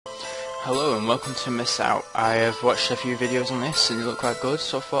Hello and welcome to Misao. I have watched a few videos on this and they look quite good,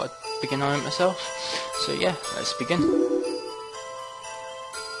 so I thought I'd begin on it myself. So yeah, let's begin.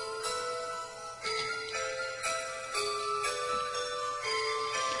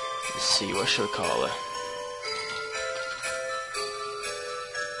 Let's see, what should we call her?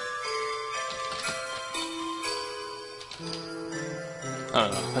 I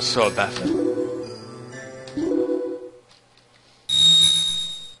don't know, let's call her Beth.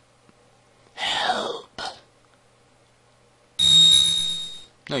 Help!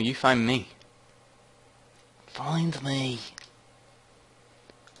 No, you find me. Find me.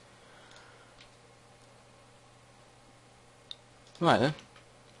 Right then.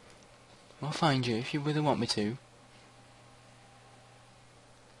 I'll find you if you really want me to.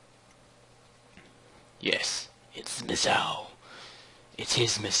 Yes, it's Misao. It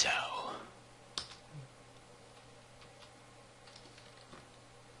is Misao.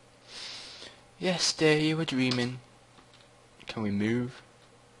 Yes, dear, you were dreaming. Can we move?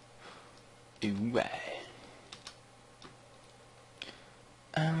 Ooh,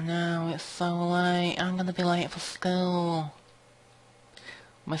 oh no, it's so late. I'm gonna be late for school.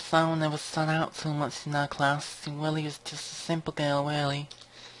 Misao never stood out too much in our class. She really was just a simple girl, really.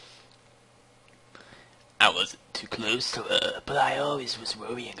 I wasn't too close to her, but I always was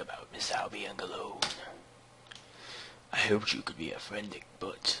worrying about Misao being alone. I hoped you could be her friend,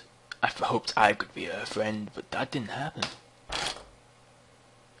 but I hoped I could be her friend, but that didn't happen.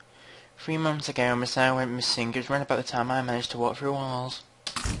 3 months ago, Misao went missing. It was right about the time I managed to walk through walls.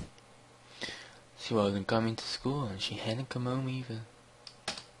 She wasn't coming to school, and she hadn't come home either.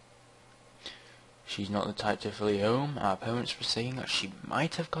 She's not the type to flee home. Our parents were saying that she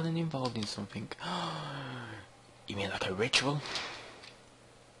might have gotten involved in something. You mean like a ritual?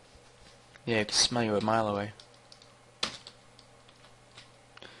 Yeah, I could smell you a mile away.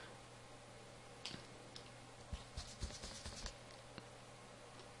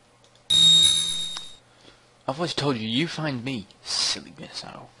 I've always told you, you find me, silly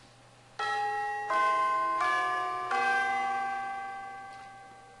Misao.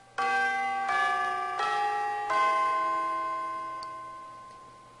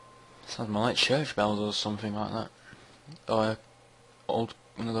 Sounds more like church bells or something like that. Or old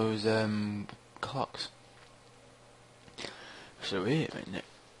one of those clocks. So here,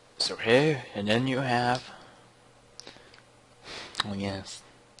 and then you have. Oh yes,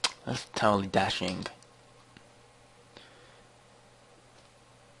 that's totally dashing.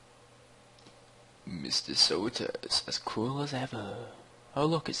 Mr. Sota's as cool as ever. Oh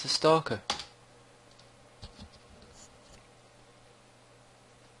look, it's the stalker.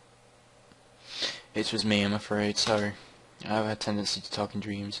 It was me, I'm afraid, sorry. I have a tendency to talk in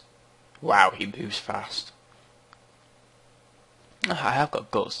dreams. Wow, he moves fast. I have got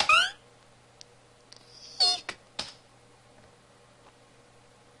guts.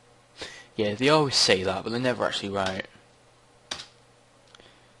 Yeah, they always say that, but they're never actually right.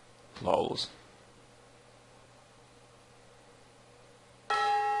 Lols.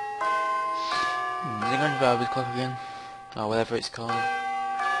 Is it going to Barbie's clock again? Or whatever it's called.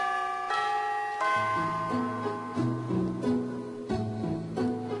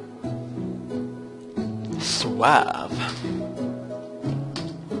 Suave.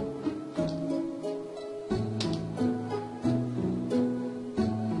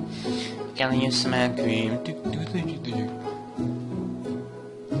 Gonna use some hand cream.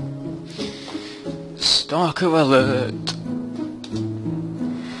 Stalker alert.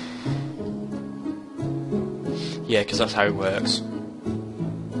 Yeah, because that's how it works.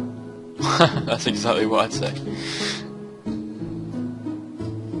 That's exactly what I'd say.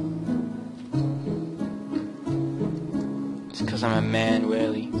 It's because I'm a man,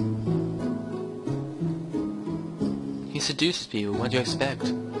 really. He seduces people, what do you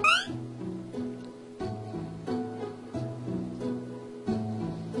expect?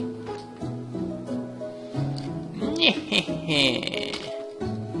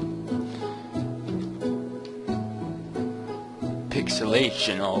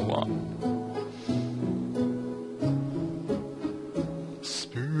 Pixelation or what?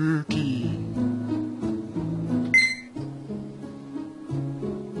 Spooky.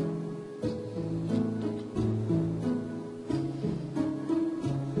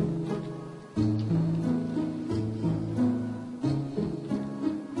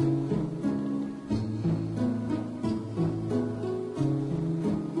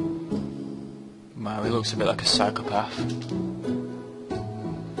 Wow, he looks a bit like a psychopath.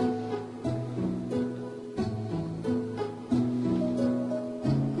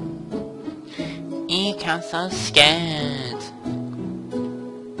 Eek, I'm so scared.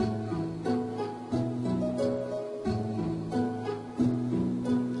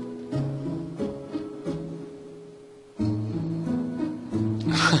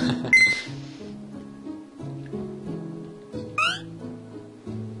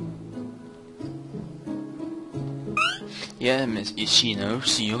 Yeah, Miss Ishino,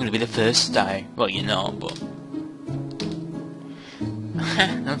 so you're gonna be the first to die. Well, you're not, but...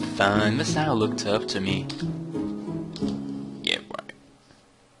 I'm fine, Misao looked up to me. Yeah, right.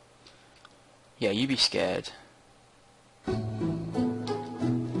 Yeah, you be scared.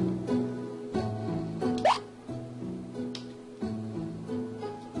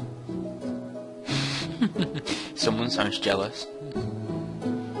 Someone sounds jealous.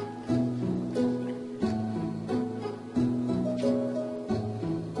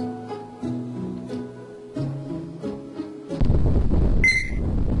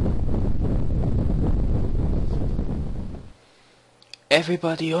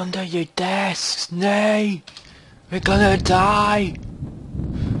 Everybody under your desks, nay! We're gonna die!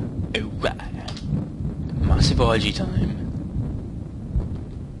 Alright. Massive orgy time.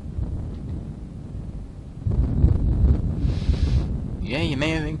 Yeah, you may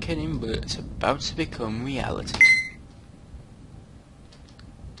have been kidding, but it's about to become reality.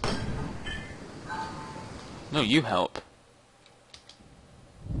 No, you help.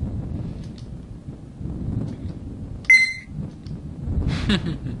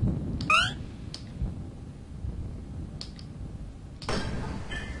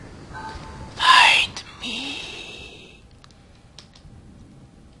 Find me.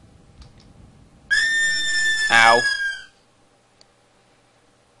 Ow.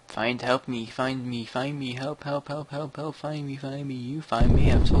 Help me, find me, help, find me, you find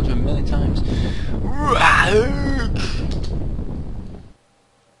me, I've told you a million times.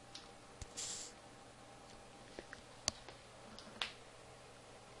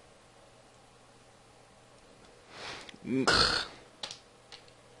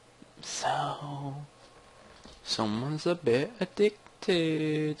 So, someone's a bit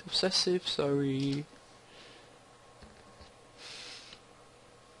addicted, obsessive, sorry.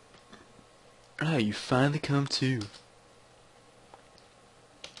 Ah, you finally come to.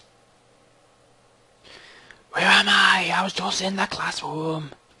 Where am I? I was just in the classroom.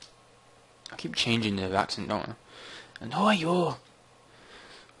 I keep changing the accent, don't I? And who are you?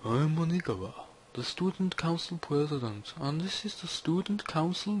 I'm Monigawa, the student council president, and this is the student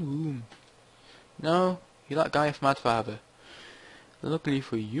council room. No, you're that guy from Mad Father. Luckily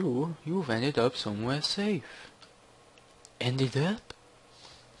for you, you've ended up somewhere safe. Ended up?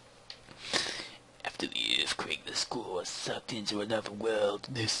 After the earthquake, the school was sucked into another world.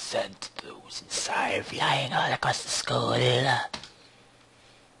 The scent those inside flying all across the school.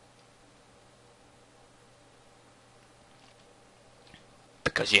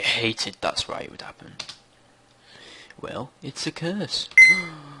 Because you hated, that's why it would happen. Well, it's a curse.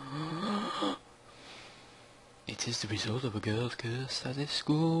 It is the result of a girl's curse that this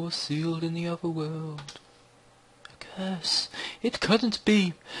school was sealed in the other world. A curse. It couldn't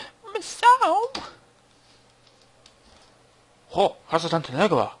be. Misao! Oh, Hazardante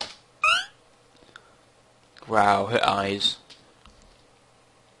Negua! Wow, her eyes.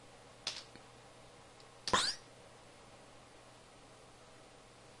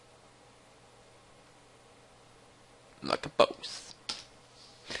 Like a boss.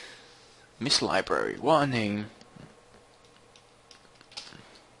 Miss Library, what a name.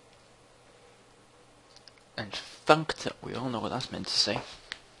 And funked it, we all know what that's meant to say.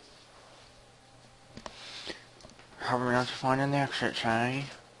 Haven't been able to find an exit, eh?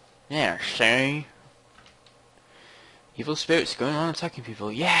 Yeah, see? Evil spirits going around attacking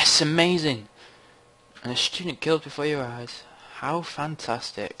people. Yes, amazing! And a student killed before your eyes. How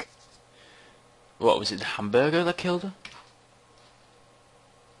fantastic. What, was it the hamburger that killed her?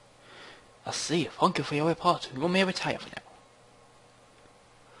 I see. Thank you for your report. You may retire for now.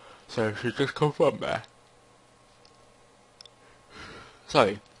 So she just come from there?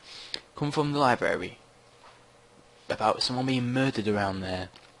 Sorry. Come from the library. About someone being murdered around there.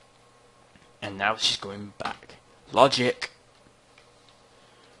 And now she's going back. Logic.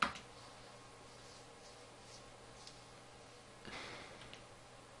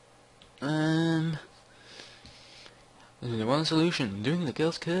 There's only one solution. Doing the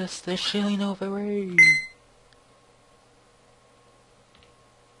girl's curse, they're shilling over way.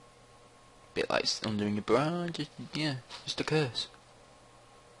 Bit like undoing your bra, just a curse.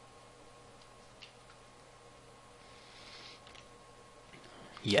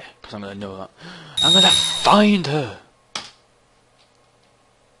 Yeah, because I'm gonna know that. I'm gonna find her!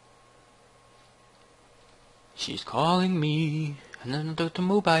 She's calling me, and then the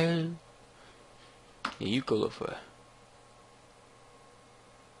mobile. Yeah, you go look for her.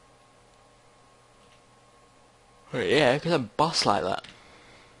 Oh, yeah, because I'm a boss like that.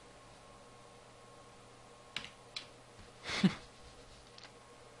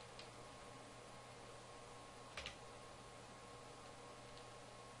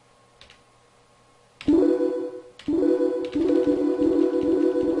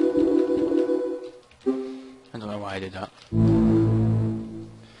 did that.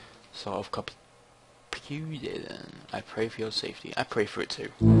 Sort of computed. I pray for your safety. I pray for it too.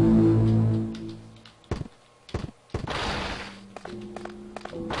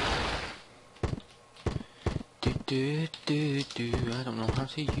 I don't know how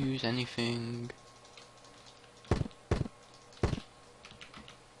to use anything.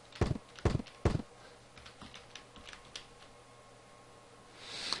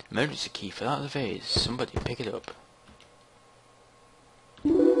 Emergency key fell out of the vase. Somebody pick it up.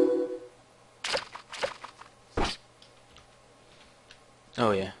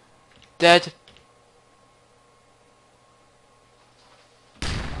 Oh yeah. Dead!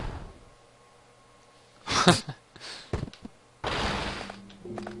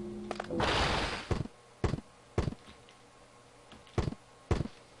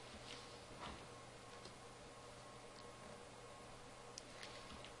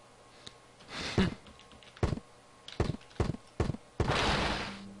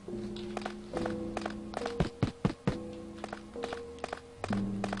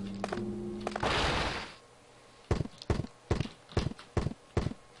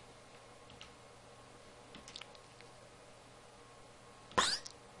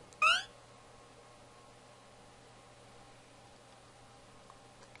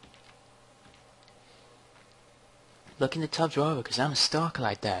 Look in the top drawer, because I'm a stalker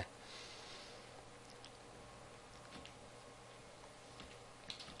like that.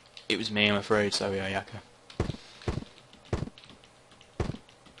 It was me, I'm afraid. Sorry, Ayaka.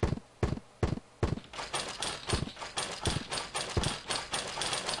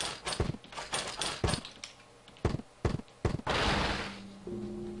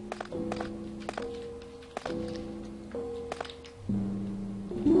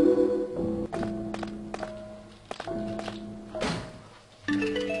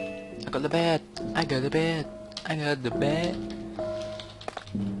 I got the bed. I got the bed. I got the bed.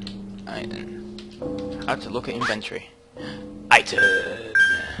 Alright then. How to look at inventory. Item.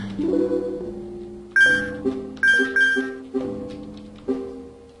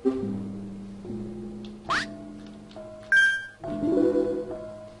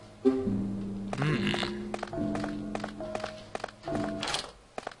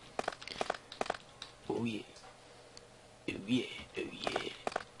 Oh yeah. Oh yeah. Oh yeah.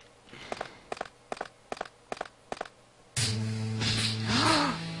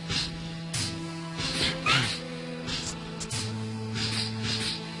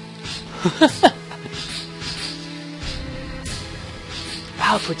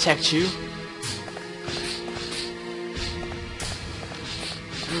 I'll protect you.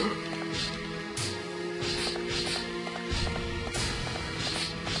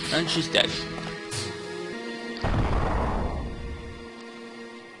 And she's dead.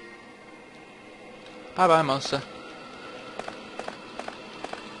 Bye bye, monster.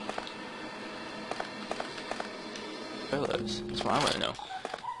 Fellows, that's what I want to know.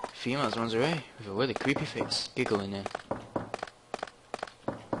 Females runs away with a really creepy face, giggling in.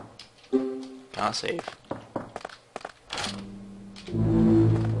 Can't save.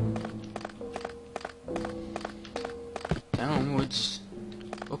 Downwards.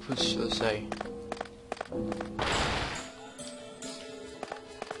 Upwards, shall I say.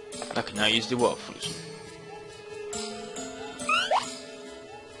 I can now use the water function.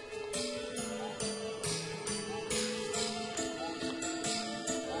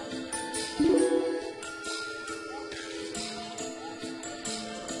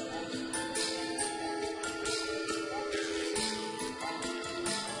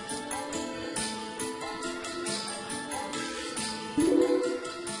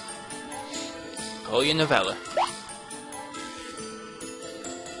 Call your novella.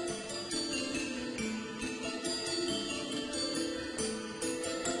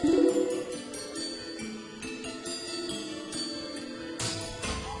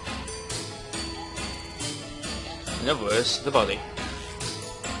 In other words, the body.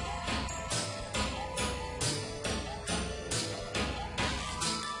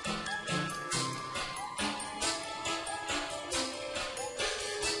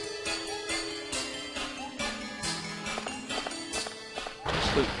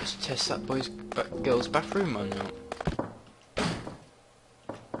 Let's test that girl's bathroom or not.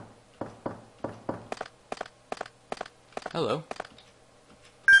 Hello.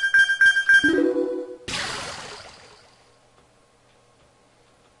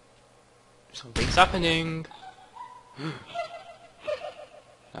 Something's happening. Now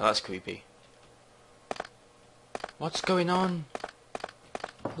that's creepy. What's going on?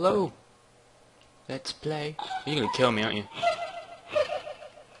 Hello. Let's play. You're gonna kill me, aren't you?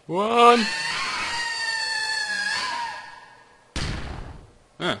 One.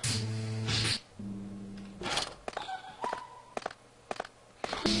 Huh.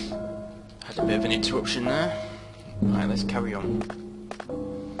 Had a bit of an interruption there. Right, let's carry on.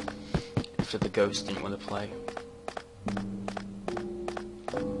 After the ghost didn't want to play.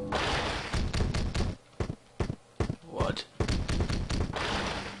 What?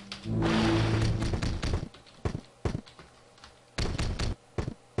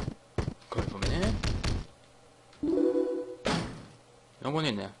 Going from in here? No one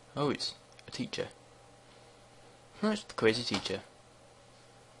in there. Oh, it's a teacher. Oh, it's the crazy teacher.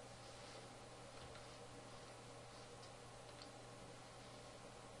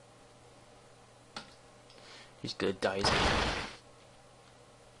 He's gonna die, isn't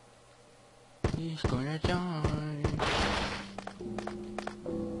he? He's gonna die.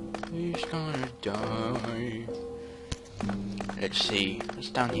 He's gonna die. Let's see. What's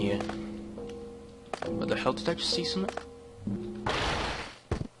down here? What the hell, did I just see something?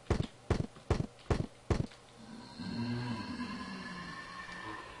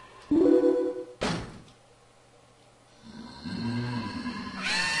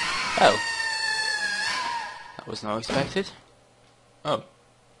 Oh. That was not expected. Oh.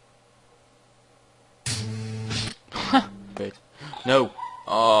 Wait. No.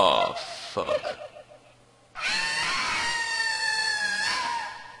 Oh, fuck.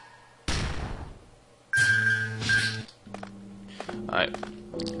 Alright.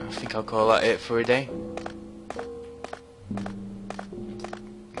 I think I'll call that it for a day.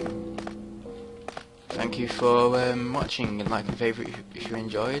 Thank you for watching, and like and favourite if you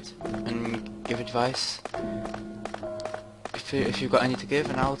enjoyed, and give advice if you've got any to give,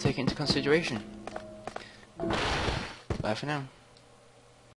 and I'll take it into consideration. Bye for now.